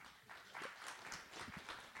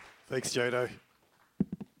Thanks, Jodo.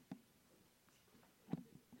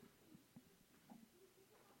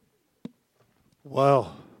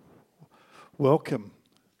 Well, welcome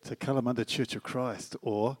to Kalamunda Church of Christ,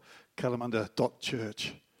 or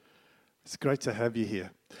kalamunda.church. It's great to have you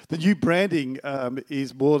here. The new branding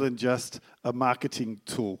is more than just a marketing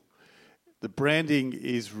tool. The branding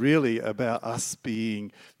is really about us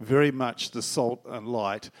being very much the salt and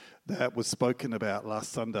light that was spoken about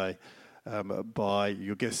last Sunday by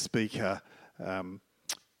your guest speaker, John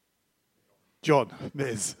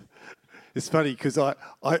Mez. It's funny because on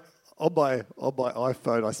my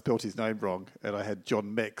iPhone I spelt his name wrong and I had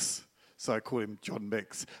John Mex, so I called him John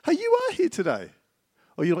Mex. Hey, you are here today.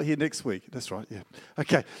 Oh, you're not here next week. That's right, yeah.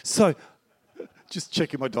 Okay, so just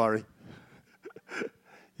checking my diary.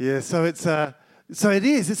 Yeah, so it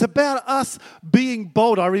is. It's about us being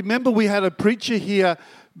bold. I remember we had a preacher here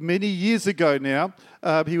many years ago now.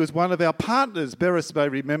 He was one of our partners. Beres may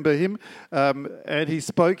remember him. And he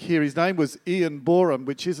spoke here. His name was Ian Borum,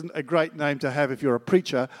 which isn't a great name to have if you're a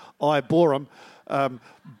preacher, I Borum.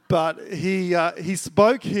 But he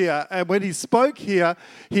spoke here. And when he spoke here,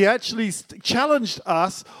 he actually challenged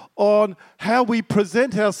us on how we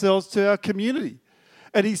present ourselves to our community.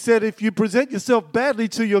 And he said, if you present yourself badly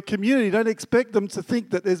to your community, don't expect them to think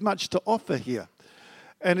that there's much to offer here.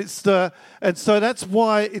 And so that's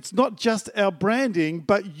why it's not just our branding,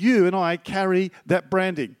 but you and I carry that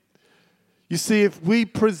branding. You see, if we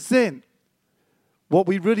present what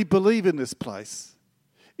we really believe in this place,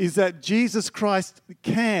 is that Jesus Christ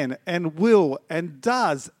can and will and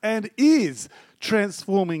does and is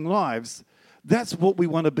transforming lives, that's what we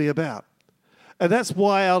want to be about. And that's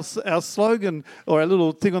why our slogan, or our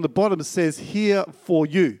little thing on the bottom, says, here for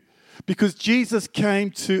you. Because Jesus came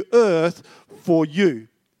to earth for you.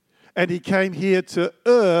 And he came here to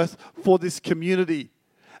earth for this community.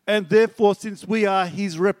 And therefore, since we are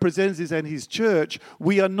his representatives and his church,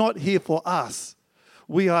 we are not here for us.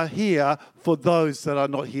 We are here for those that are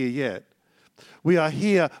not here yet. We are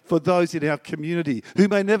here for those in our community who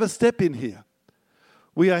may never step in here.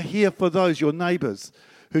 We are here for those, your neighbours,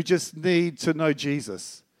 who just need to know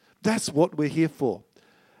Jesus. That's what we're here for.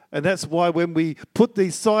 And that's why when we put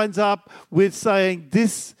these signs up, we're saying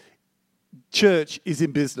this church is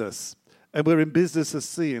in business. And we're in business of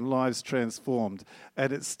seeing lives transformed.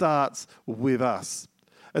 And it starts with us.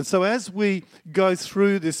 And so as we go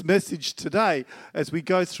through this message today, as we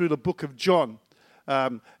go through the book of John,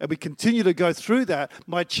 and we continue to go through that,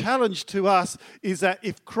 my challenge to us is that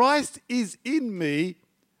if Christ is in me,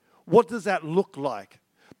 what does that look like?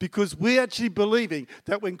 Because we're actually believing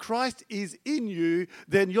that when Christ is in you,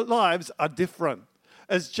 then your lives are different.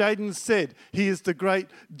 As Jaden said, he is the great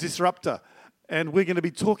disruptor. And we're going to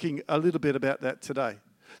be talking a little bit about that today.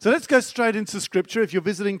 So let's go straight into Scripture. If you're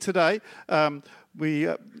visiting today, we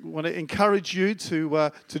want to encourage you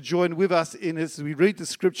to join with us in as we read the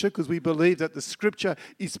Scripture, because we believe that the Scripture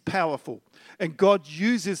is powerful. And God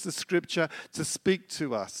uses the Scripture to speak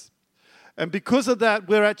to us. And because of that,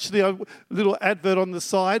 we're actually a little advert on the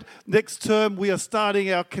side. Next term, we are starting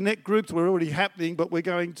our Connect groups. We're already happening, but we're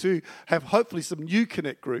going to have hopefully some new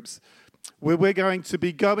Connect groups where we're going to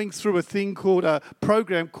be going through a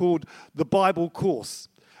program called the Bible Course.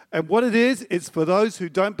 And what it is, it's for those who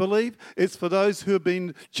don't believe. It's for those who have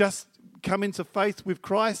been just come into faith with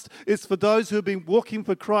Christ. It's for those who have been walking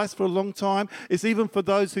for Christ for a long time. It's even for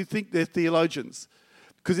those who think they're theologians.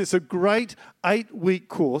 Because it's a great 8-week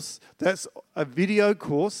course. That's a video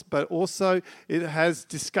course, but also it has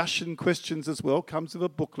discussion questions as well, comes with a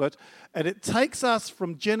booklet. And it takes us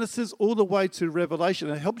from Genesis all the way to Revelation.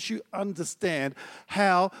 And it helps you understand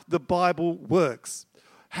how the Bible works,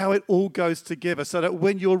 how it all goes together, so that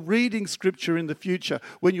when you're reading Scripture in the future,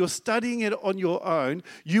 when you're studying it on your own,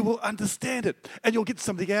 you will understand it and you'll get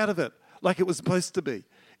something out of it like it was supposed to be.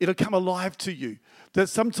 It'll come alive to you. That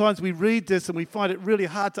sometimes we read this and we find it really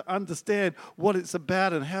hard to understand what it's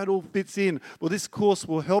about and how it all fits in. Well, this course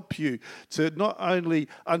will help you to not only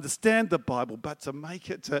understand the Bible, but to make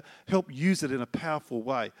it, to help use it in a powerful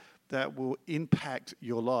way that will impact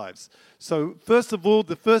your lives. So first of all,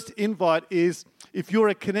 the first invite is, if you're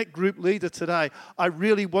a Connect group leader today, I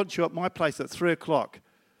really want you at my place at 3 o'clock.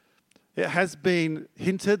 It has been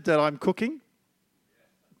hinted that I'm cooking.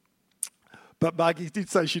 But Margie did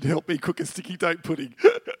say she'd help me cook a sticky dough pudding.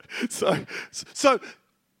 So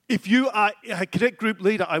if you are a Connect group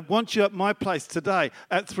leader, I want you at my place today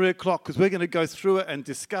at 3 o'clock, because we're going to go through it and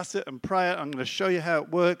discuss it and pray it. I'm going to show you how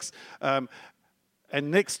it works.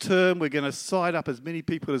 And next term, we're going to sign up as many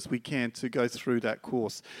people as we can to go through that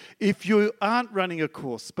course. If you aren't running a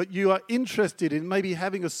course, but you are interested in maybe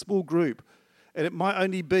having a small group, and it might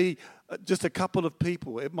only be just a couple of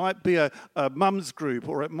people. It might be a mum's group,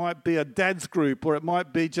 or it might be a dad's group, or it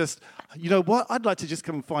might be just, you know what, I'd like to just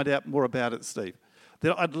come and find out more about it, Steve.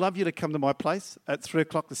 Then I'd love you to come to my place at 3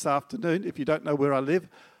 o'clock this afternoon. If you don't know where I live,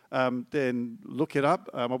 then look it up.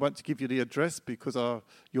 I won't give you the address because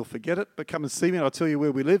you'll forget it, but come and see me and I'll tell you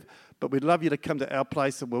where we live. But we'd love you to come to our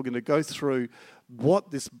place, and we're going to go through what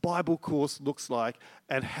this Bible course looks like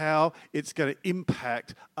and how it's going to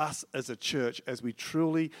impact us as a church as we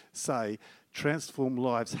truly say transformed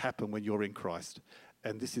lives happen when you're in Christ.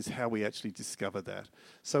 And this is how we actually discover that.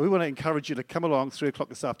 So we want to encourage you to come along 3 o'clock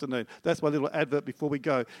this afternoon. That's my little advert before we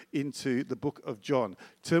go into the book of John.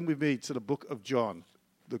 Turn with me to the book of John,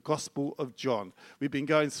 the Gospel of John. We've been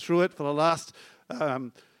going through it for the last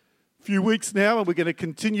few weeks now, and we're going to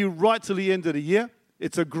continue right to the end of the year.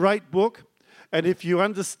 It's a great book. And if you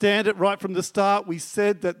understand it right from the start, we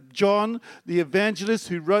said that John, the evangelist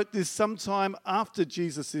who wrote this sometime after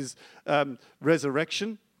Jesus'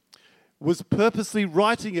 resurrection, was purposely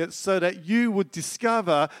writing it so that you would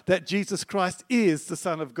discover that Jesus Christ is the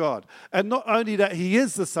Son of God. And not only that he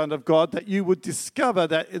is the Son of God, that you would discover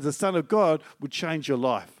that the Son of God would change your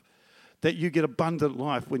life. That you get abundant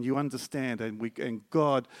life when you understand and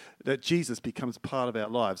God, that Jesus becomes part of our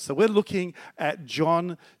lives. So we're looking at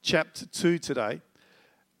John chapter 2 today.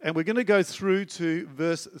 And we're going to go through to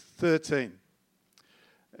verse 13.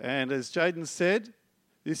 And as Jaden said,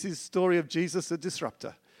 this is the story of Jesus the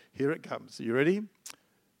Disruptor. Here it comes. Are you ready?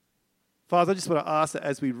 Father, I just want to ask that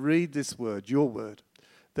as we read this word, your word,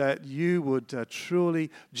 that you would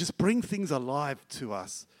truly just bring things alive to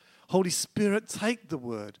us. Holy Spirit, take the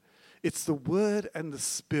word. It's the word and the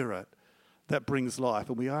Spirit that brings life.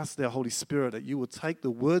 And we ask our Holy Spirit that you will take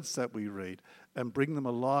the words that we read and bring them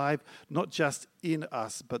alive, not just in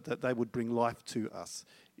us, but that they would bring life to us.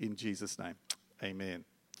 In Jesus' name, amen.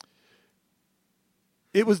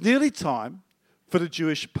 It was nearly time for the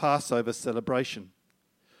Jewish Passover celebration.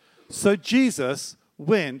 So Jesus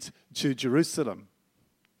went to Jerusalem.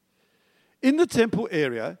 In the temple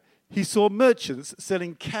area, he saw merchants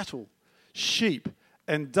selling cattle, sheep,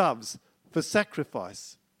 and doves for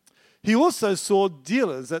sacrifice. He also saw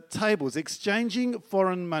dealers at tables exchanging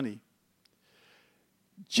foreign money.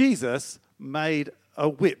 Jesus made a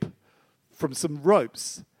whip from some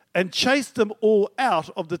ropes and chased them all out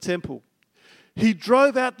of the temple. He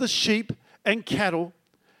drove out the sheep and cattle,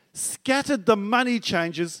 scattered the money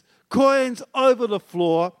changers, coins over the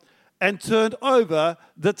floor, and turned over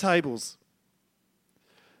the tables.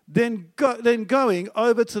 Then going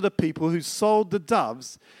over to the people who sold the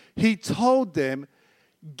doves, he told them,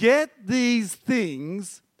 "Get these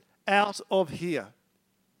things out of here."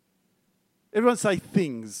 Everyone say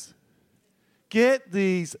things. Get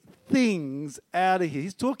these things out of here.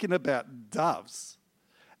 He's talking about doves.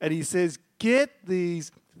 And he says, "Get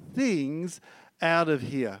these things out of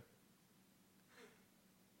here.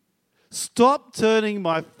 Stop turning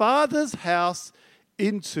my Father's house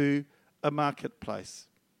into a marketplace."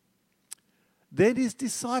 Then his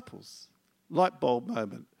disciples, light bulb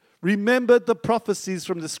moment, remembered the prophecies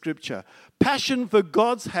from the scripture. Passion for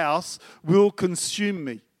God's house will consume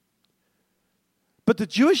me. But the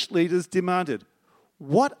Jewish leaders demanded,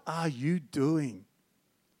 "What are you doing?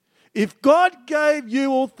 If God gave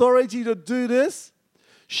you authority to do this,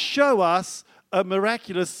 show us a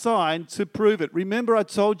miraculous sign to prove it." Remember I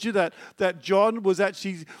told you that John was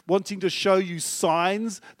actually wanting to show you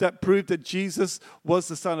signs that proved that Jesus was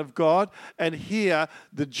the Son of God. And here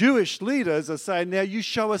the Jewish leaders are saying, "Now you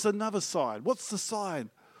show us another sign." What's the sign?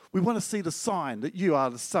 We want to see the sign that you are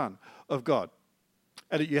the Son of God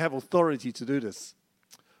and that you have authority to do this.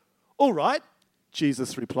 "All right,"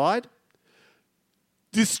 Jesus replied.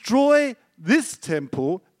 "Destroy this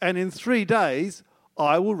temple and in 3 days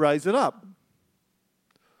I will raise it up."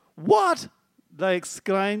 "What?" they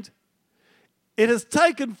exclaimed. "It has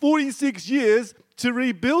taken 46 years to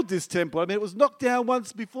rebuild this temple." I mean, it was knocked down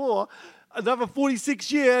once before. Another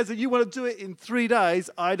 46 years and you want to do it in 3 days?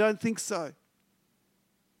 I don't think so.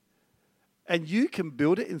 And you can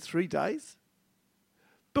build it in 3 days?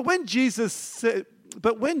 But when Jesus said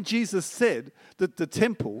that the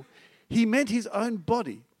temple, he meant his own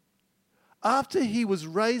body. After he was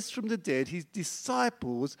raised from the dead, his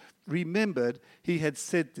disciples remembered he had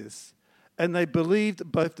said this, and they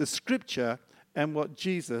believed both the scripture and what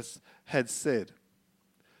Jesus had said.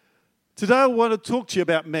 Today I want to talk to you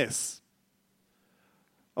about mess.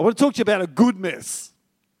 I want to talk to you about a good mess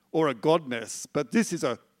or a God mess, but this is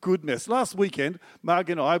a good mess. Last weekend, Marg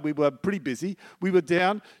and I, we were pretty busy. We were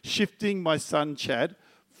down shifting my son Chad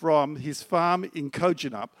from his farm in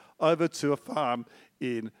Kojonup over to a farm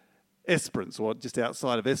in Esperance, or just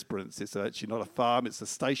outside of Esperance. It's actually not a farm, it's a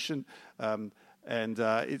station. And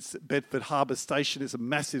it's Bedford Harbour Station. It's a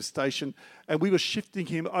massive station. And we were shifting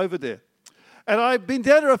him over there. And I've been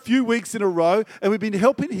down there a few weeks in a row, and we've been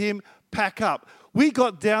helping him pack up. We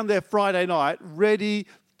got down there Friday night,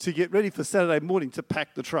 to get ready for Saturday morning to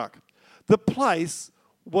pack the truck. The place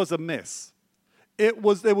was a mess. There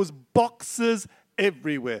was boxes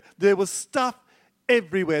everywhere. There was stuff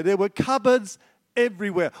everywhere. There were cupboards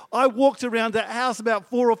everywhere. I walked around the house about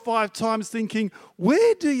 4 or 5 times thinking,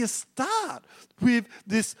 where do you start with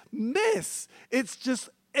this mess? It's just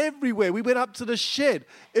everywhere. We went up to the shed.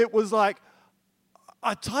 It was like,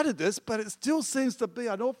 I tidied this, but it still seems to be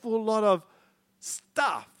an awful lot of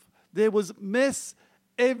stuff. There was mess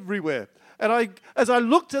everywhere. And as I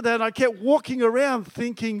looked at that, I kept walking around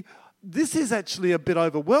thinking, this is actually a bit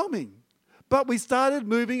overwhelming. But we started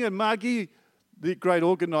moving, and Margie, the great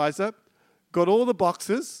organizer, got all the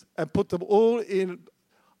boxes and put them all in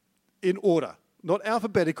order. Not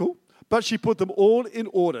alphabetical, but she put them all in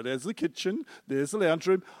order. There's the kitchen, there's the lounge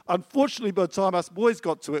room. Unfortunately, by the time us boys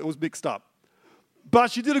got to it, it was mixed up.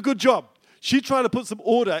 But she did a good job. She tried to put some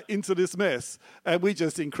order into this mess, and we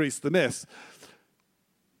just increased the mess.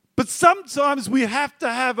 But sometimes we have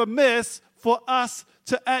to have a mess for us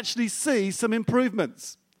to actually see some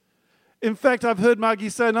improvements. In fact, I've heard Margie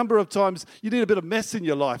say a number of times, you need a bit of mess in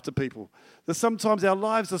your life to people. That sometimes our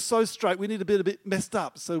lives are so straight, we need a bit messed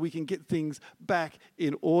up so we can get things back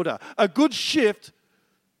in order. A good shift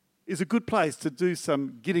is a good place to do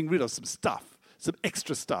some getting rid of some stuff, some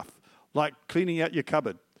extra stuff, like cleaning out your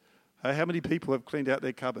cupboard. How many people have cleaned out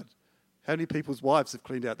their cupboard? How many people's wives have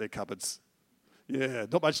cleaned out their cupboards? Yeah,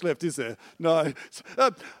 not much left, is there? No.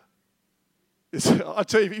 I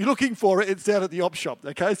tell you, if you're looking for it, it's down at the op shop,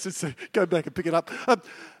 okay? So go back and pick it up.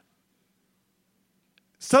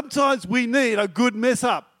 Sometimes we need a good mess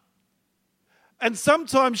up. And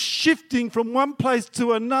sometimes shifting from one place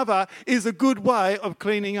to another is a good way of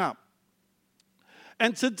cleaning up.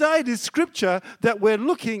 And today, this scripture that we're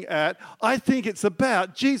looking at, I think it's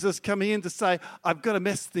about Jesus coming in to say, I've got to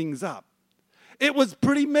mess things up. It was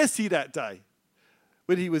pretty messy that day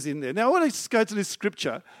when he was in there. Now, I want to just go to this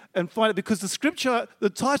scripture and find it, because the scripture, the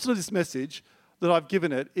title of this message that I've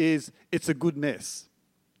given it is, It's a Good Mess.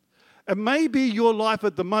 And maybe your life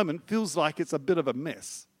at the moment feels like it's a bit of a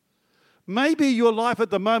mess. Maybe your life at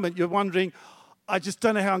the moment, you're wondering, I just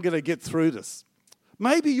don't know how I'm going to get through this.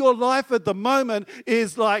 Maybe your life at the moment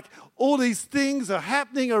is like all these things are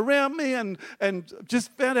happening around me and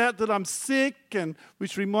just found out that I'm sick, and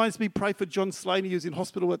which reminds me, pray for John Slaney, who's in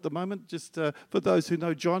hospital at the moment. Just for those who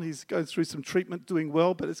know John, he's going through some treatment, doing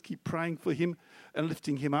well, but let's keep praying for him and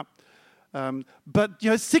lifting him up. But,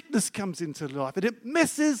 sickness comes into life and it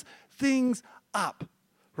messes things up,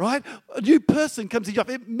 right? A new person comes into life,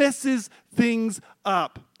 it messes things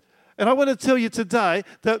up. And I want to tell you today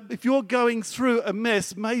that if you're going through a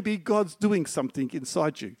mess, maybe God's doing something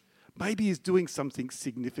inside you. Maybe he's doing something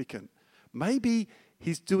significant. Maybe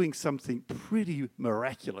he's doing something pretty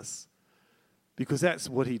miraculous, because that's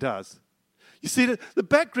what he does. You see, the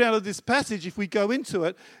background of this passage, if we go into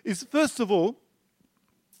it, is first of all,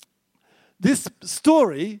 this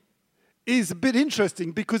story is a bit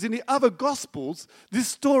interesting because in the other Gospels, this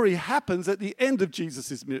story happens at the end of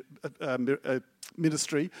Jesus'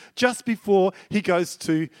 ministry, just before he goes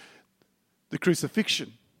to the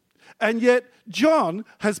crucifixion. And yet, John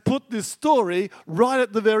has put this story right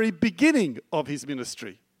at the very beginning of his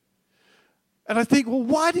ministry. And I think, well,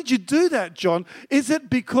 why did you do that, John? Is it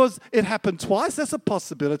because it happened twice? That's a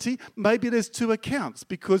possibility. Maybe there's 2 accounts,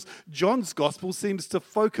 because John's gospel seems to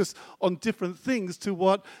focus on different things to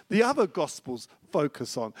what the other gospels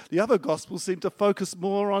focus on. The other gospels seem to focus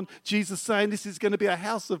more on Jesus saying this is going to be a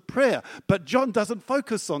house of prayer. But John doesn't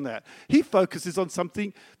focus on that. He focuses on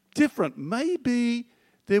something different. Maybe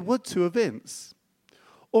there were 2 events.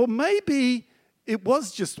 Or maybe it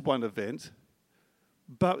was just one event,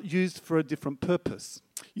 but used for a different purpose.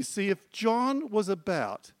 You see, if John was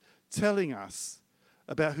about telling us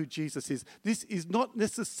about who Jesus is, this is not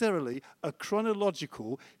necessarily a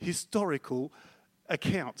chronological, historical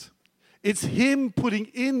account. It's him putting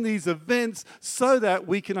in these events so that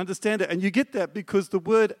we can understand it. And you get that because the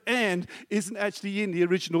word "and" isn't actually in the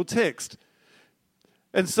original text.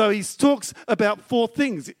 And so he talks about 4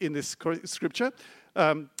 things in this scripture.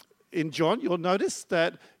 In John, you'll notice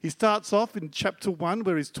that he starts off in chapter 1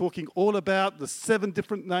 where he's talking all about the 7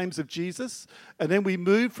 different names of Jesus. And then we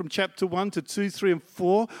move from chapter 1 to 2, 3, and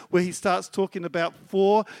 4 where he starts talking about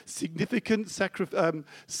 4 significant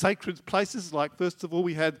sacred places. Like, first of all,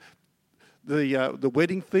 we had the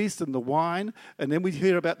wedding feast and the wine. And then we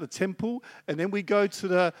hear about the temple. And then we go to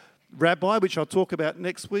rabbi, which I'll talk about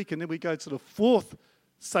next week, and then we go to the fourth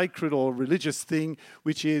sacred or religious thing,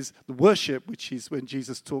 which is the worship, which is when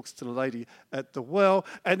Jesus talks to the lady at the well.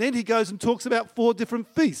 And then he goes and talks about 4 different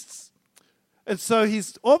feasts. And so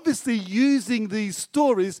he's obviously using these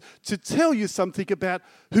stories to tell you something about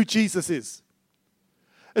who Jesus is.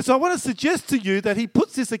 And so I want to suggest to you that he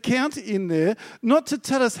puts this account in there not to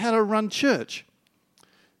tell us how to run church.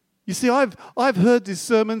 You see, I've heard these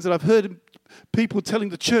sermons and I've heard people telling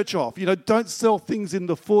the church off, don't sell things in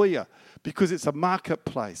the foyer because it's a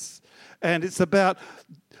marketplace. And it's about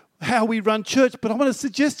how we run church. But I want to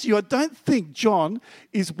suggest to you, I don't think John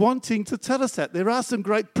is wanting to tell us that. There are some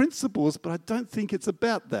great principles, but I don't think it's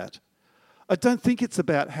about that. I don't think it's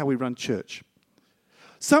about how we run church.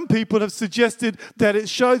 Some people have suggested that it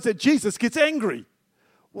shows that Jesus gets angry.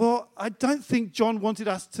 Well, I don't think John wanted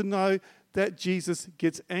us to know that Jesus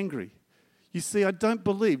gets angry. You see, I don't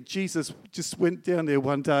believe Jesus just went down there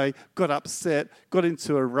one day, got upset, got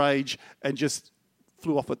into a rage, and just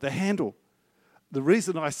flew off at the handle. The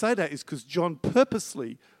reason I say that is because John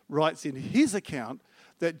purposely writes in his account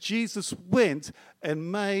that Jesus went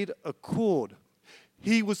and made a cord.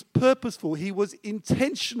 He was purposeful. He was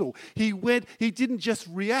intentional. He didn't just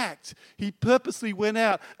react. He purposely went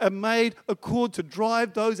out and made a cord to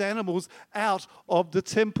drive those animals out of the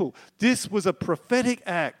temple. This was a prophetic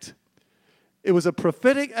act. It was a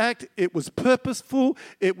prophetic act. It was purposeful.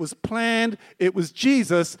 It was planned. It was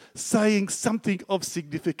Jesus saying something of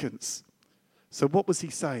significance. So what was he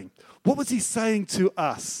saying? What was he saying to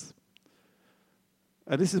us?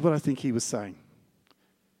 And this is what I think he was saying.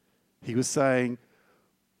 He was saying,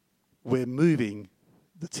 we're moving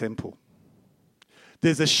the temple.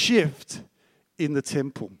 There's a shift in the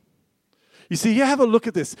temple. You see, you have a look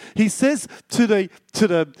at this. He says to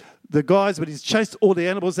the guys, when he's chased all the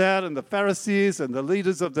animals out, and the Pharisees and the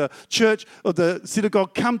leaders of the church, of the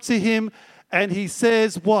synagogue, come to him, and he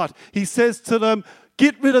says what? He says to them,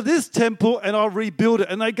 get rid of this temple and I'll rebuild it.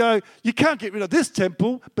 And they go, you can't get rid of this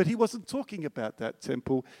temple. But he wasn't talking about that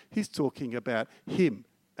temple. He's talking about him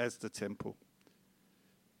as the temple.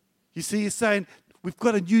 You see, he's saying, we've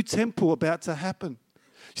got a new temple about to happen.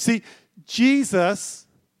 You see, Jesus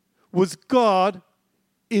was God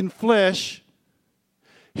in flesh.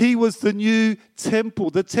 He was the new temple.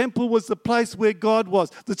 The temple was the place where God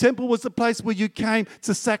was. The temple was the place where you came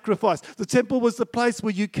to sacrifice. The temple was the place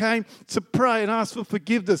where you came to pray and ask for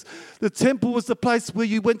forgiveness. The temple was the place where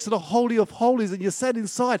you went to the Holy of Holies and you sat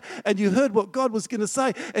inside and you heard what God was going to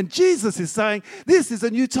say. And Jesus is saying, this is a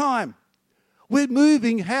new time. We're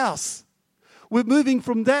moving house. We're moving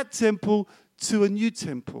from that temple to a new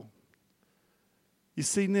temple. You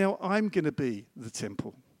see, now I'm going to be the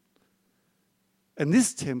temple. And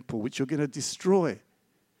this temple, which you're going to destroy,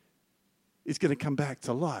 is going to come back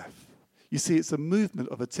to life. You see, it's a movement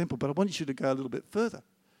of a temple, but I want you to go a little bit further.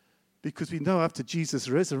 Because we know after Jesus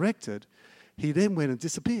resurrected, he then went and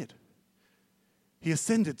disappeared. He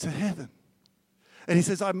ascended to heaven. And he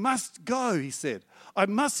says, I must go, he said. I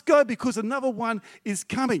must go because another one is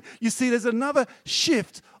coming. You see, there's another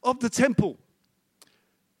shift of the temple.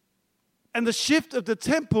 And the shift of the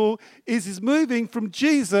temple is moving from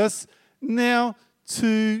Jesus now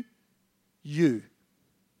to you.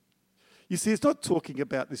 You see, it's not talking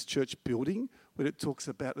about this church building when it talks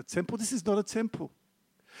about the temple. This is not a temple.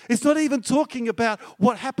 It's not even talking about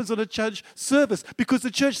what happens on a church service, because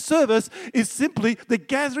the church service is simply the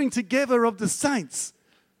gathering together of the saints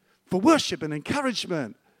for worship and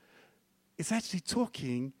encouragement. It's actually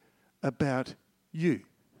talking about you.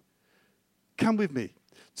 Come with me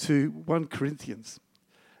to 1 Corinthians,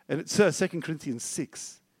 and it's 2 Corinthians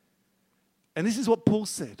 6. And this is what Paul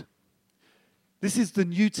said. This is the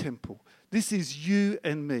new temple. This is you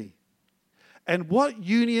and me. And what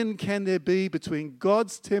union can there be between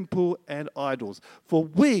God's temple and idols? For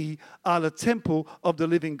we are the temple of the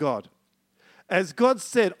living God. As God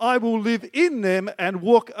said, I will live in them and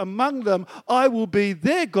walk among them. I will be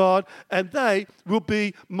their God and they will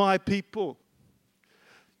be my people.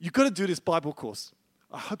 You've got to do this Bible course.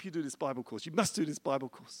 I hope you do this Bible course. You must do this Bible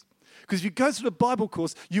course. Because if you go through the Bible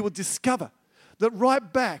course, you will discover that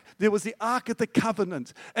right back there was the Ark of the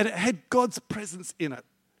Covenant and it had God's presence in it.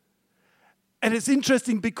 And it's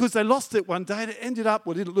interesting because they lost it one day and it ended up,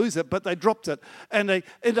 well, they didn't lose it, but they dropped it. And they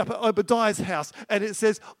ended up at Obadiah's house. And it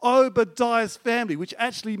says Obadiah's family, which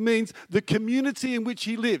actually means the community in which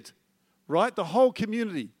he lived, right? The whole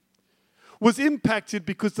community was impacted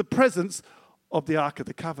because the presence of the Ark of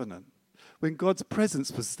the Covenant. When God's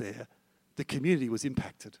presence was there, the community was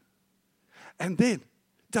impacted. And then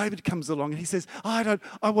David comes along and he says, I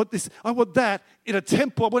want this, I want that in a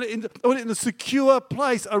temple. I want it in a secure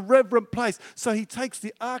place, a reverent place. So he takes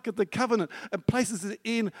the Ark of the Covenant and places it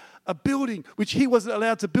in a building, which he wasn't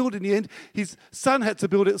allowed to build in the end. His son had to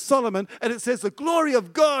build it, Solomon, and it says the glory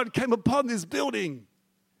of God came upon this building.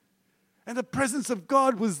 And the presence of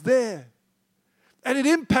God was there. And it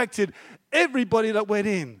impacted everybody that went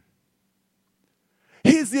in.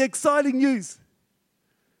 Here's the exciting news.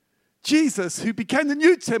 Jesus, who became the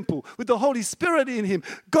new temple with the Holy Spirit in him,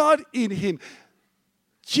 God in him.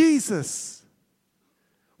 Jesus,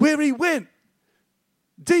 where he went,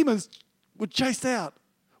 demons were chased out.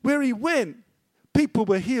 Where he went, people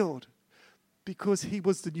were healed because he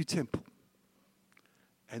was the new temple.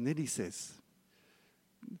 And then he says,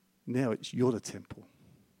 now you're the temple.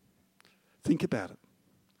 Think about it.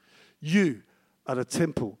 You are the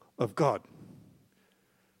temple of God.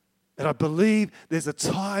 And I believe there's a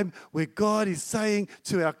time where God is saying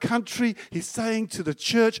to our country, he's saying to the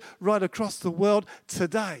church right across the world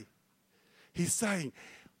today, he's saying,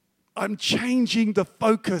 I'm changing the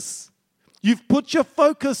focus. You've put your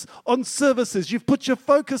focus on services. You've put your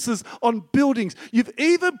focuses on buildings. You've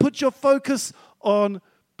even put your focus on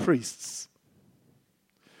priests.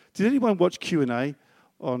 Did anyone watch Q&A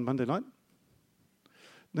on Monday night?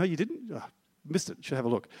 No, you didn't? Oh, missed it. Should have a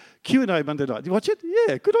look. Q&A Monday night. Did you watch it?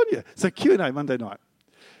 Yeah, good on you. So Q&A Monday night.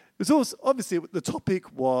 It was also, obviously, the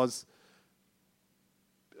topic was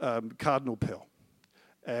Cardinal Pell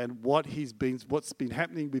and what's been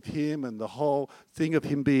happening with him and the whole thing of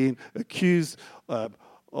him being accused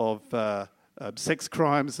of sex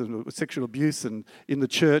crimes and sexual abuse and in the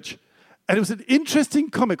church. And it was an interesting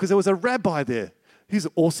comment because there was a rabbi there. He's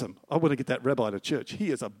awesome. I want to get that rabbi to church.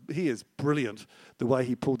 He is brilliant, the way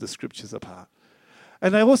he pulled the scriptures apart.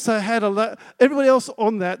 And they also had everybody else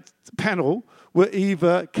on that panel were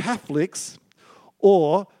either Catholics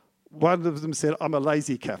or one of them said, I'm a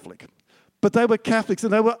lazy Catholic. But they were Catholics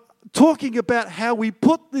and they were talking about how we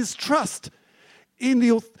put this trust in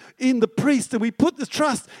the priest, and we put the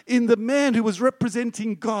trust in the man who was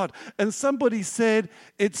representing God. And somebody said,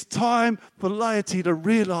 it's time for laity to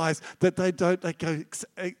realize that they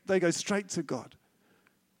go straight to God.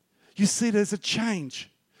 You see, there's a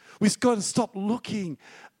change. We've got to stop looking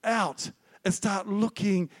out and start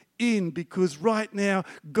looking in, because right now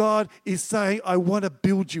God is saying, I want to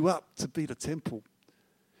build you up to be the temple.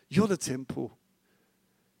 You're the temple.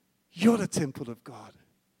 You're the temple of God.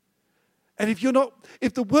 And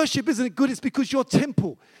if the worship isn't good, it's because your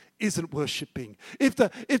temple isn't worshiping. If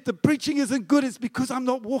the preaching isn't good, it's because I'm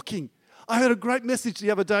not walking. I heard a great message the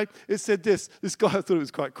other day. It said this guy, I thought it was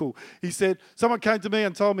quite cool. He said, someone came to me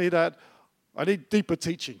and told me that I need deeper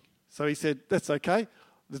teaching. So he said, that's okay.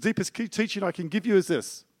 The deepest teaching I can give you is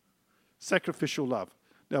this: sacrificial love.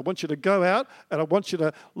 Now, I want you to go out and I want you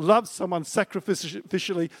to love someone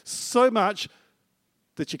sacrificially so much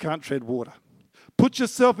that you can't tread water. Put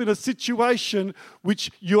yourself in a situation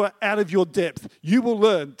which you are out of your depth. You will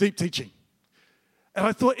learn deep teaching. And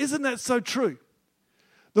I thought, isn't that so true?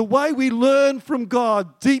 The way we learn from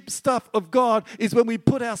God, deep stuff of God, is when we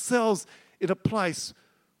put ourselves in a place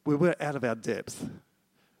where we're out of our depth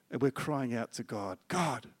and we're crying out to God.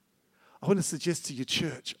 God, I want to suggest to you,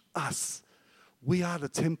 church, us, we are the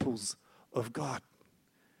temples of God.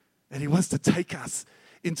 And he wants to take us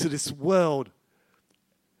into this world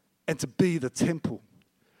and to be the temple.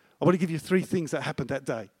 I want to give you 3 things that happened that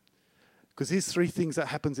day. Because here's 3 things that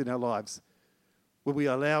happens in our lives when we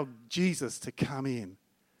allow Jesus to come in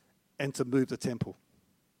and to move the temple.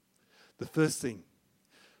 The first thing,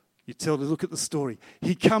 look at the story.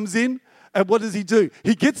 He comes in, and what does he do?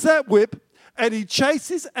 He gets that whip and he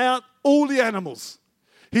chases out all the animals.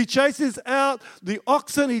 He chases out the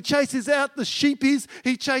oxen, he chases out the sheepies,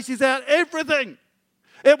 he chases out everything.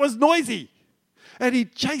 It was noisy. And he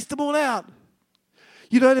chased them all out.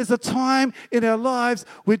 You know, there's a time in our lives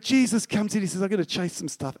where Jesus comes in, he says, I'm going to chase some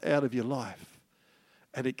stuff out of your life.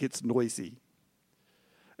 And it gets noisy.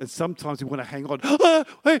 And sometimes we want to hang on. Oh,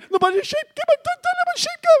 hey, nobody, sheep, don't let my sheep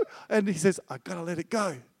go. And he says, I've got to let it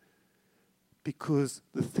go. Because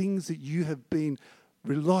the things that you have been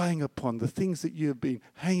relying upon, the things that you have been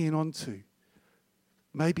hanging on to,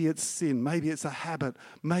 maybe it's sin, maybe it's a habit,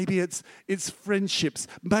 maybe it's friendships,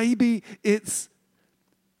 maybe it's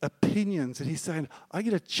opinions. And he's saying, I'm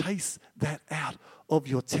going to chase that out of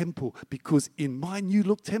your temple, because in my new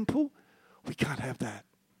look temple, we can't have that.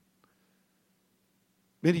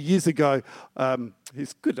 Many years ago,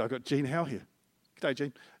 it's good, I've got Jean Howe here. G'day,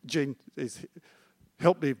 Jean. Jean has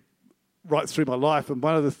helped me right through my life, and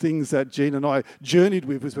one of the things that Jean and I journeyed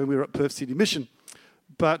with was when we were at Perth City Mission.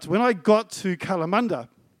 But when I got to Kalamunda,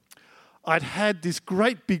 I'd had this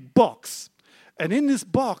great big box. And in this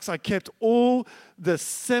box, I kept all the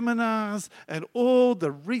seminars and all the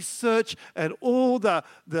research and all the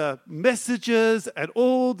messages and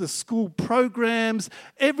all the school programs,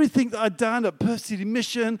 everything that I'd done at Perth City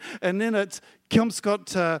Mission and then at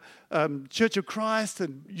Kelmscott Church of Christ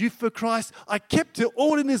and Youth for Christ. I kept it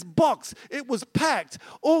all in this box. It was packed.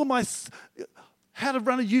 All my how to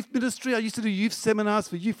run a youth ministry, I used to do youth seminars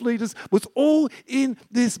for youth leaders, was all in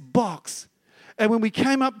this box. And when we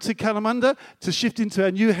came up to Kalamunda to shift into our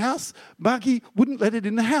new house, Margie wouldn't let it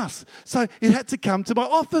in the house. So it had to come to my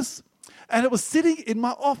office. And it was sitting in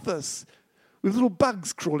my office with little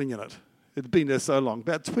bugs crawling in it. It had been there so long.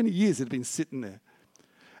 About 20 years it had been sitting there.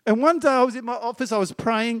 And one day I was in my office, I was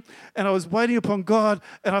praying, and I was waiting upon God.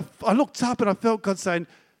 And I looked up and I felt God saying,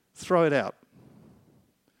 throw it out.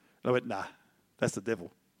 And I went, nah, that's the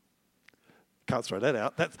devil. Can't throw that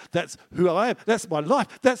out. That's who I am. That's my life.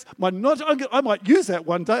 That's my knowledge. I might use that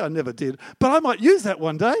one day. I never did. But I might use that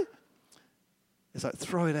one day. It's like,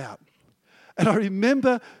 throw it out. And I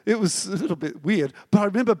remember, it was a little bit weird, but I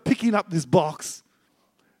remember picking up this box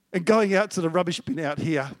and going out to the rubbish bin out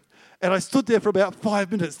here. And I stood there for about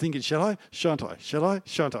 5 minutes thinking, shall I? Shan't I? Shall I?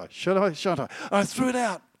 Shan't I? Shall I? Shan't I? And I threw it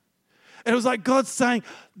out. And it was like God saying,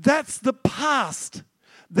 that's the past.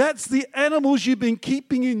 That's the animals you've been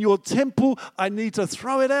keeping in your temple. I need to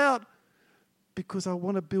throw it out because I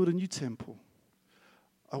want to build a new temple.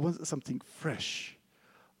 I want something fresh.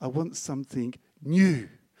 I want something new.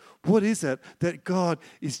 What is it that God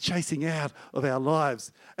is chasing out of our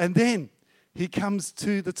lives? And then he comes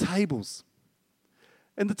to the tables.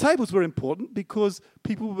 And the tables were important because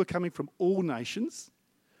people were coming from all nations.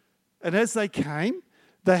 And as they came,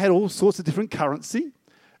 they had all sorts of different currency.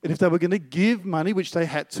 And if they were going to give money, which they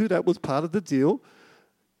had to, that was part of the deal,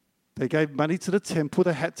 they gave money to the temple,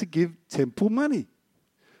 they had to give temple money.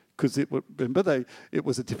 Because it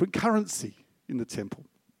was a different currency in the temple.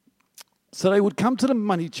 So they would come to the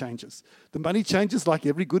money changers. The money changers, like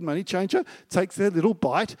every good money changer, takes their little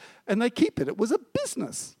bite and they keep it. It was a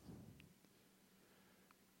business.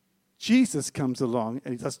 Jesus comes along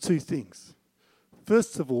and he does two things.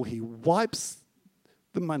 First of all, he wipes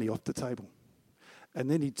the money off the table. And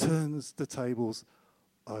then he turns the tables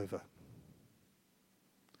over.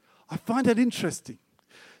 I find that interesting.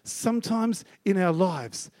 Sometimes in our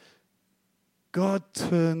lives, God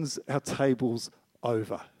turns our tables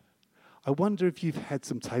over. I wonder if you've had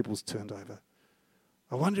some tables turned over.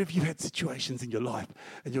 I wonder if you've had situations in your life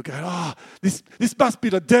and you're going, this must be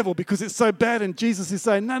the devil because it's so bad. And Jesus is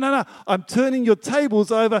saying, no, I'm turning your tables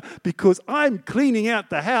over because I'm cleaning out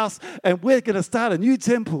the house and we're going to start a new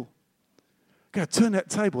temple. Going to turn that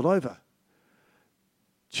table over.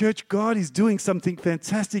 Church, God is doing something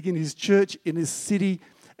fantastic in his church, in his city,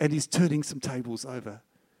 and he's turning some tables over.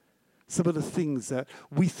 Some of the things that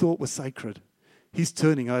we thought were sacred, he's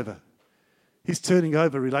turning over. He's turning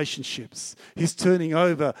over relationships. He's turning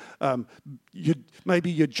over maybe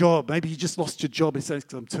your job. Maybe you just lost your job. He says,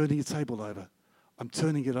 I'm turning your table over. I'm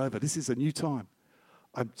turning it over. This is a new time.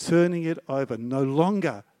 I'm turning it over. No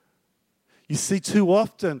longer. You see, too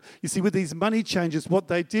often, with these money changers, what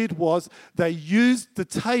they did was they used the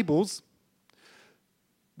tables,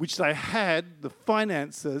 which they had, the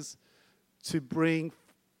finances, to bring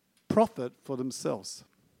profit for themselves.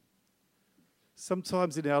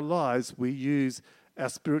 Sometimes in our lives, we use our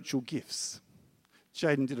spiritual gifts.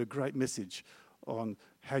 Jaden did a great message on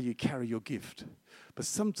how you carry your gift. But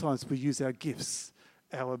sometimes we use our gifts,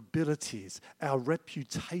 our abilities, our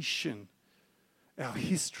reputation, our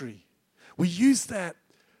history. We use that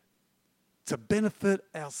to benefit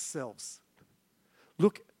ourselves.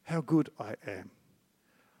 Look how good I am.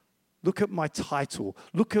 Look at my title.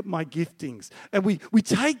 Look at my giftings. And we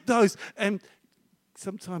take those, and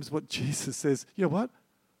sometimes what Jesus says, you know what?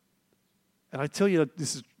 And I tell you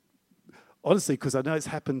this is honestly because I know it's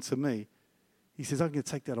happened to me. He says, I'm going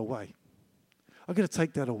to take that away. I'm going to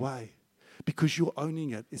take that away because you're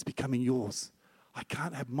owning it. It's becoming yours. I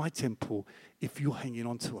can't have my temple if you're hanging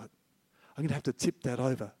on to it. I'm going to have to tip that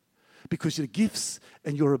over because your gifts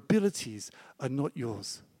and your abilities are not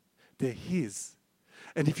yours. They're his.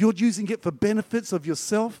 And if you're using it for benefits of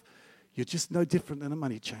yourself, you're just no different than a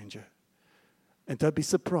money changer. And don't be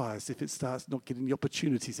surprised if it starts not getting the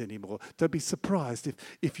opportunities anymore. Don't be surprised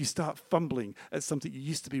if you start fumbling at something you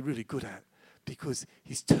used to be really good at because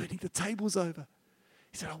he's turning the tables over.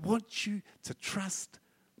 He said, I want you to trust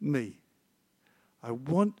me. I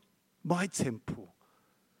want my temple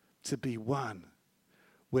to be one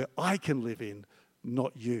where I can live in,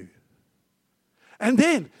 not you. And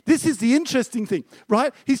then, this is the interesting thing,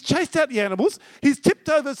 right? He's chased out the animals, he's tipped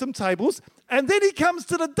over some tables, and then he comes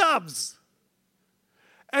to the doves.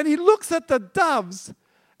 And he looks at the doves,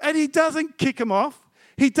 and he doesn't kick them off.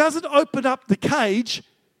 He doesn't open up the cage.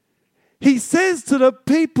 He says to the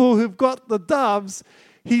people who've got the doves,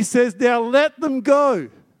 he says, now let them go.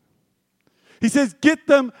 He says, get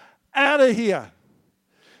them out of here.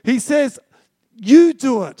 He says, you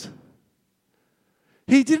do it.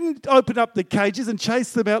 He didn't open up the cages and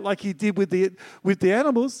chase them out like he did with the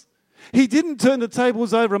animals. He didn't turn the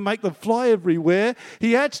tables over and make them fly everywhere.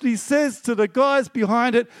 He actually says to the guys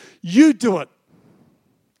behind it, you do it.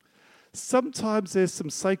 Sometimes there's some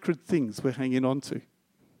sacred things we're hanging on to.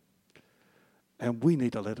 And we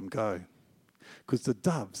need to let them go. Because the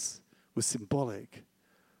doves were symbolic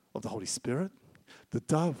of the Holy Spirit. The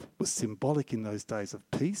dove was symbolic in those days of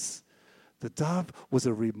peace. The dove was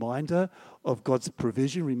a reminder of God's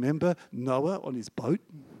provision. Remember Noah on his boat?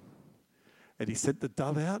 And he sent the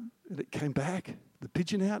dove out, and it came back. The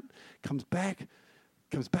pigeon out, comes back,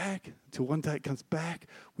 until one day it comes back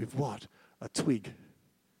with what? A twig.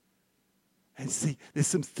 And see, there's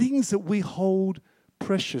some things that we hold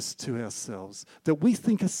precious to ourselves, that we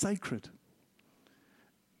think are sacred.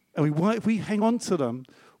 And if we hang on to them,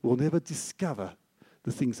 we'll never discover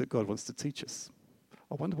the things that God wants to teach us.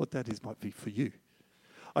 I wonder what that might be for you.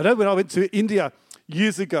 I know when I went to India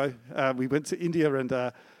years ago, we went to India, and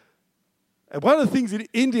one of the things in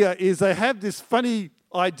India is they have this funny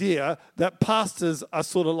idea that pastors are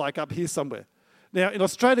sort of like up here somewhere. Now, in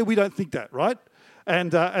Australia, we don't think that, right?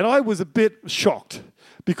 And I was a bit shocked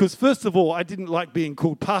because, first of all, I didn't like being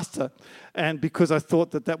called pastor, and because I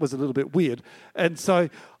thought that was a little bit weird. And so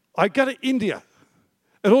I go to India,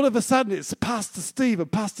 and all of a sudden it's Pastor Steve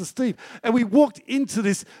and Pastor Steve. And we walked into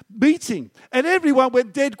this meeting, and everyone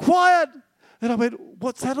went dead quiet. And I went,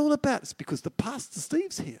 what's that all about? It's because the Pastor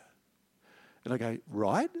Steve's here. And I go,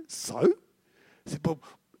 right, so? I said, well,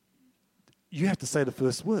 you have to say the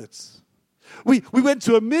first words. We went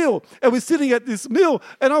to a meal, and we're sitting at this meal,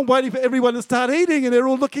 and I'm waiting for everyone to start eating, and they're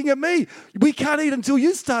all looking at me. We can't eat until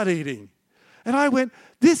you start eating. And I went,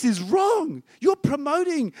 this is wrong. You're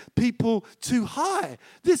promoting people too high.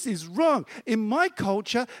 This is wrong. In my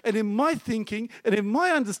culture and in my thinking and in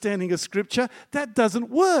my understanding of Scripture, that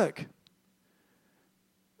doesn't work.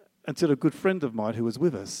 Until a good friend of mine who was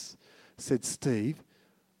with us said, Steve,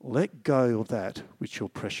 let go of that which you're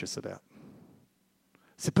precious about.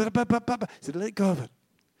 I said, but. I said, let go of it.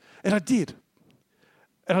 And I did.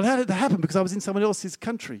 And I allowed it to happen because I was in someone else's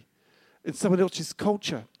country, in someone else's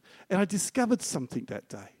culture. And I discovered something that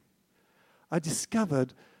day. I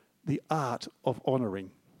discovered the art of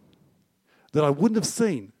honouring that I wouldn't have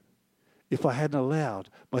seen if I hadn't allowed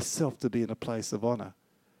myself to be in a place of honour.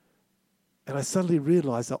 And I suddenly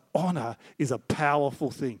realised that honour is a powerful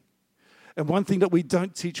thing. And one thing that we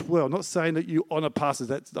don't teach well, not saying that you honour pastors,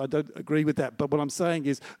 I don't agree with that, but what I'm saying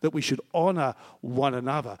is that we should honour one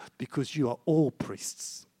another because you are all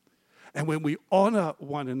priests. And when we honour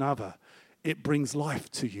one another, it brings life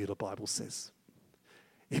to you, the Bible says.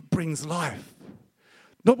 It brings life.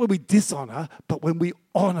 Not when we dishonour, but when we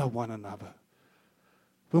honour one another.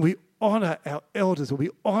 When we honour our elders, when we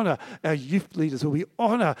honour our youth leaders, when we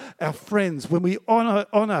honour our friends, when we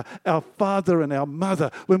honour our father and our mother,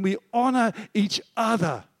 when we honour each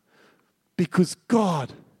other, because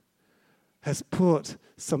God has put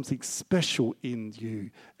something special in you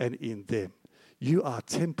and in them. You are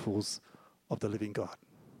temples of the living God.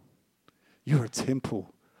 You're a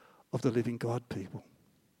temple of the living God, people.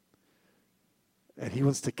 And he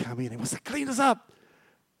wants to come in. He wants to clean us up.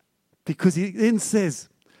 Because he then says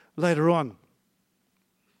later on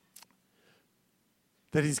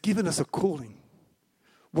that he's given us a calling.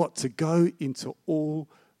 What? To go into all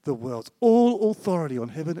the world. All authority on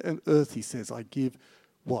heaven and earth, he says, I give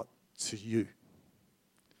what? To you.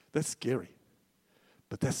 That's scary.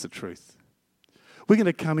 But that's the truth. We're going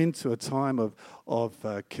to come into a time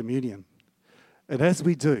of communion. And as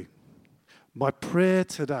we do, my prayer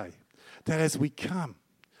today, that as we come,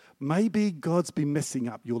 maybe God's been messing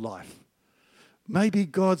up your life. Maybe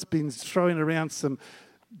God's been throwing around some,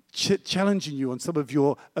 challenging you on some of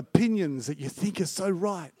your opinions that you think are so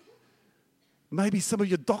right. Maybe some of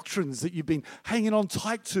your doctrines that you've been hanging on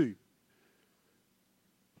tight to.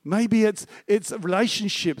 Maybe it's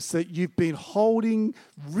relationships that you've been holding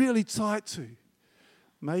really tight to.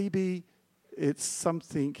 Maybe it's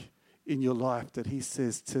something in your life that he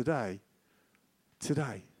says, today,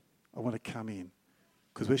 I want to come in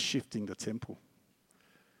because we're shifting the temple.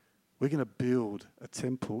 We're going to build a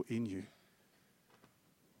temple in you.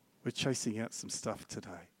 We're chasing out some stuff today.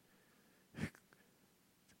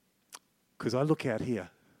 Because I look out here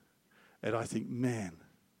and I think, man,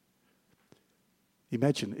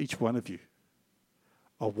 imagine each one of you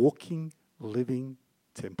are walking, living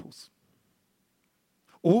temples.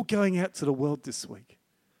 All going out to the world this week.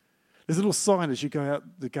 There's a little sign as you go out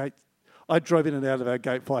the gate. I drove in and out of our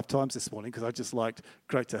gate 5 times this morning because I just liked,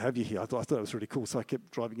 great to have you here. I thought it was really cool, so I kept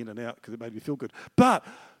driving in and out because it made me feel good. But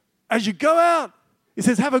as you go out, it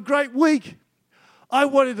says, have a great week. I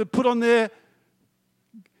wanted to put on there,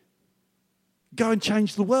 go and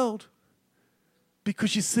change the world.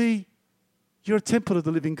 Because you see, you're a temple of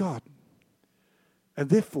the living God. And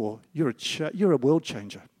therefore, you're a world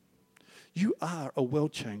changer. You are a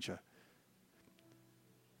world changer.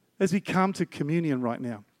 As we come to communion right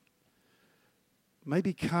now,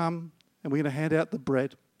 maybe come and we're going to hand out the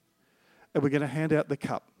bread and we're going to hand out the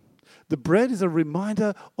cup. The bread is a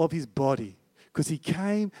reminder of his body because he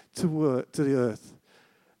came to the earth.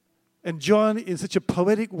 And John, in such a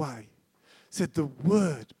poetic way, said the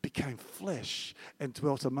Word became flesh and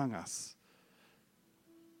dwelt among us.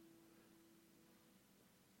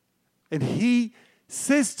 And he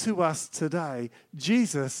says to us today,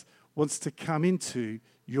 Jesus wants to come into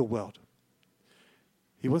your world.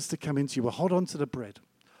 He wants to come into you. Well, hold on to the bread.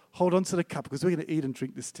 Hold on to the cup because we're going to eat and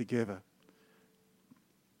drink this together.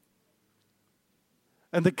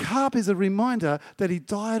 And the cup is a reminder that he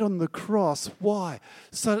died on the cross. Why?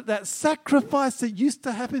 So that sacrifice that used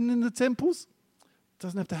to happen in the temples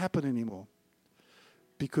doesn't have to happen anymore.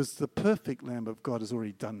 Because the perfect Lamb of God has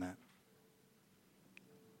already done that.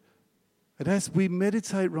 And as we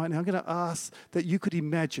meditate right now, I'm going to ask that you could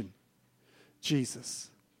imagine Jesus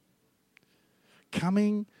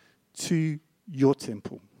coming to your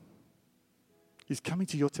temple. He's coming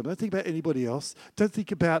to your temple. Don't think about anybody else. Don't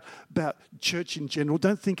think about church in general.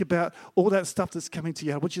 Don't think about all that stuff that's coming to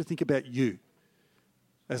you. I want you to think about you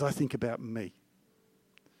as I think about me.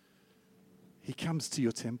 He comes to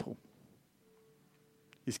your temple.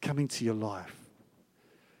 He's coming to your life.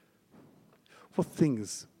 What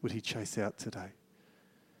things would he chase out today?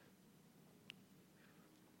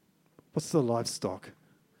 What's the livestock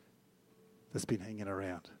that's been hanging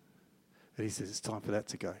around? And he says it's time for that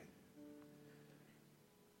to go.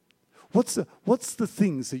 What's the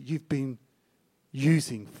things that you've been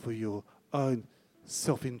using for your own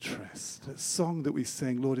self-interest? That song that we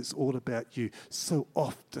sang, Lord, it's all about you. So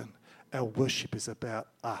often our worship is about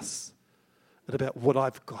us and about what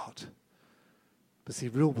I've got. But see,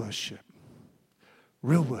 real worship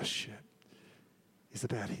is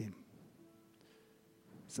about him.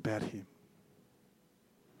 It's about him.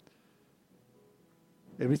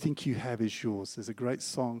 Everything you have is yours. There's a great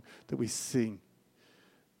song that we sing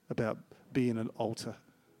about being an altar,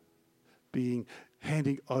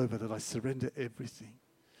 handing over that I surrender everything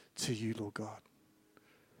to you, Lord God.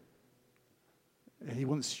 And he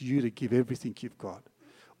wants you to give everything you've got.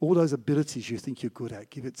 All those abilities you think you're good at,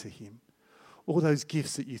 give it to him. All those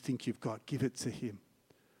gifts that you think you've got, give it to him.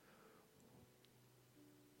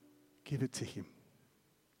 Give it to him.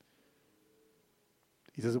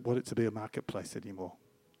 He doesn't want it to be a marketplace anymore.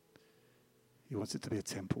 He wants it to be a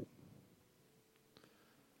temple.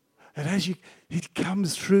 And as he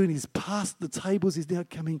comes through and he's past the tables, he's now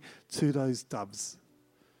coming to those doves.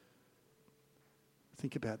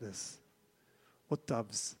 Think about this. What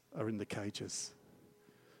doves are in the cages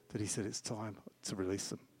that he said it's time to release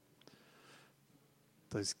them?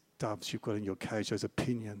 Those doves you've got in your cage, those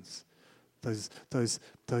opinions, those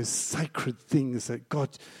sacred things that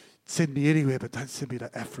God, send me anywhere, but don't send me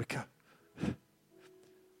to Africa.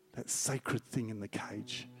 That sacred thing in the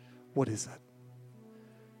cage. What is it?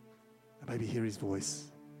 And maybe hear his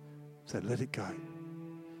voice. Say, let it go.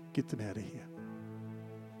 Get them out of here.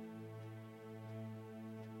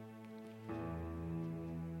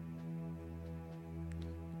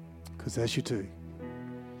 Because as you do,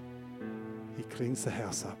 he cleans the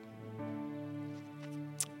house up.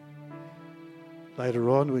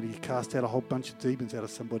 Later on, when he cast out a whole bunch of demons out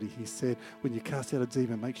of somebody, he said, when you cast out a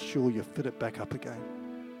demon, make sure you fit it back up again.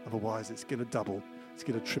 Otherwise, it's going to double, it's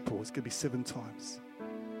going to triple, it's going to be 7 times.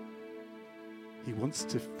 He wants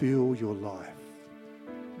to fill your life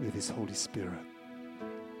with his Holy Spirit.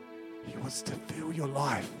 He wants to fill your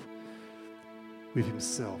life with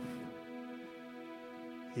himself.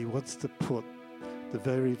 He wants to put the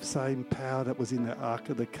very same power that was in the Ark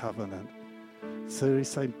of the Covenant, the very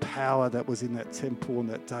same power that was in that temple on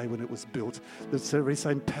that day when it was built, the very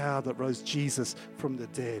same power that rose Jesus from the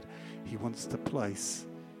dead, he wants to place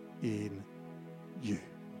in you.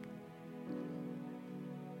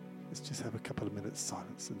 Let's just have a couple of minutes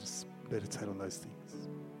silence and just meditate on those things.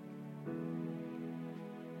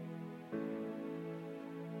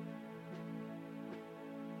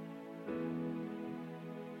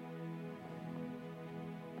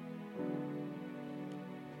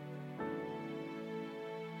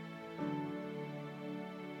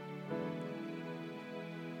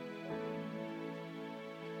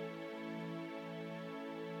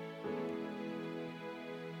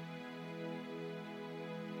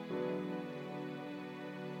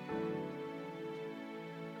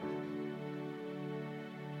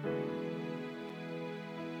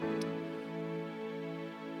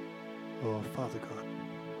 Oh, Father God,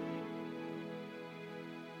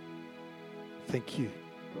 thank you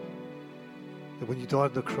that when you died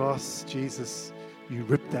on the cross, Jesus, you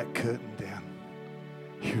ripped that curtain down.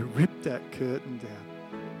 You ripped that curtain down.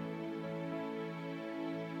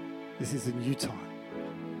 This is a new time.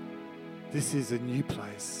 This is a new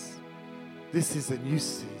place. This is a new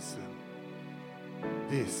season.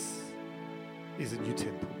 This is a new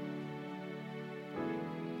temple.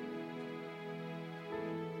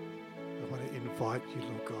 I want to invite you,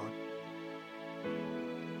 Lord God,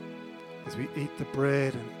 as we eat the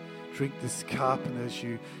bread and drink this cup, and as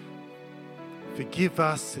you forgive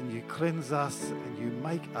us and you cleanse us and you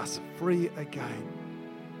make us free again,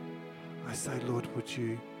 I say, Lord, would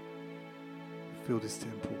you fill this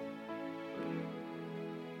temple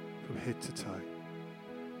from head to toe,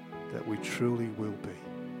 that we truly will be,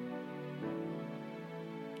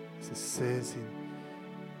 as it says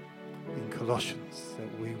in Colossians,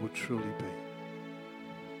 that we will truly be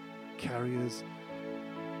carriers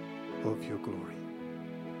of your glory.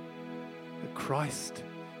 That Christ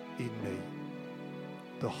in me,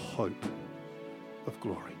 the hope of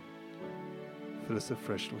glory. Fill us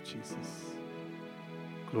afresh, Lord Jesus.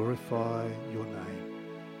 Glorify your name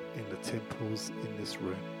in the temples in this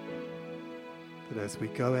room. That as we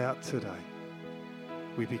go out today,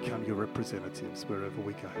 we become your representatives wherever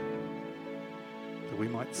we go. That we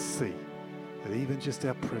might see that even just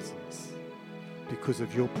our presence, because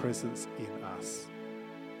of your presence in us,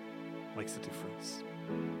 makes a difference.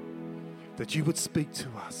 That you would speak to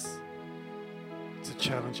us to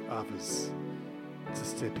challenge others to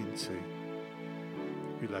step into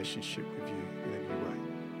relationship with you in a new way.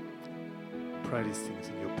 Pray these things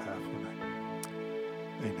in your powerful name.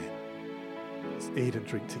 Amen. Let's eat and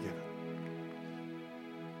drink together.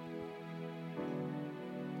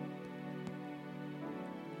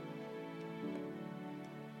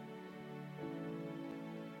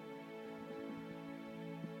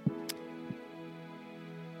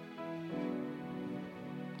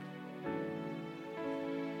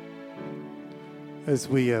 As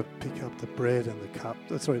we pick up the bread and the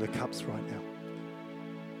cups right now,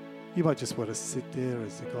 you might just want to sit there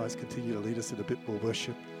as the guys continue to lead us in a bit more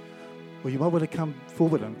worship. Or you might want to come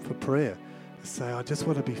forward and for prayer and say, I just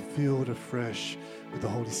want to be filled afresh with the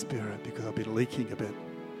Holy Spirit because I've been leaking a bit.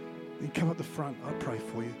 Then come up the front. I'll pray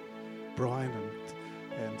for you. Brian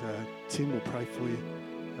and Tim will pray for you.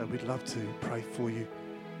 We'd love to pray for you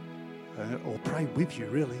or pray with you,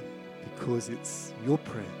 really, because it's your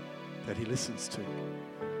prayer that he listens to.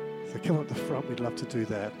 So come up the front, we'd love to do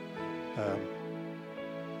that.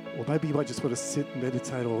 Or maybe you might just want to sit and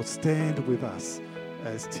meditate or stand with us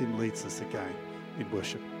as Tim leads us again in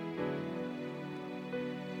worship.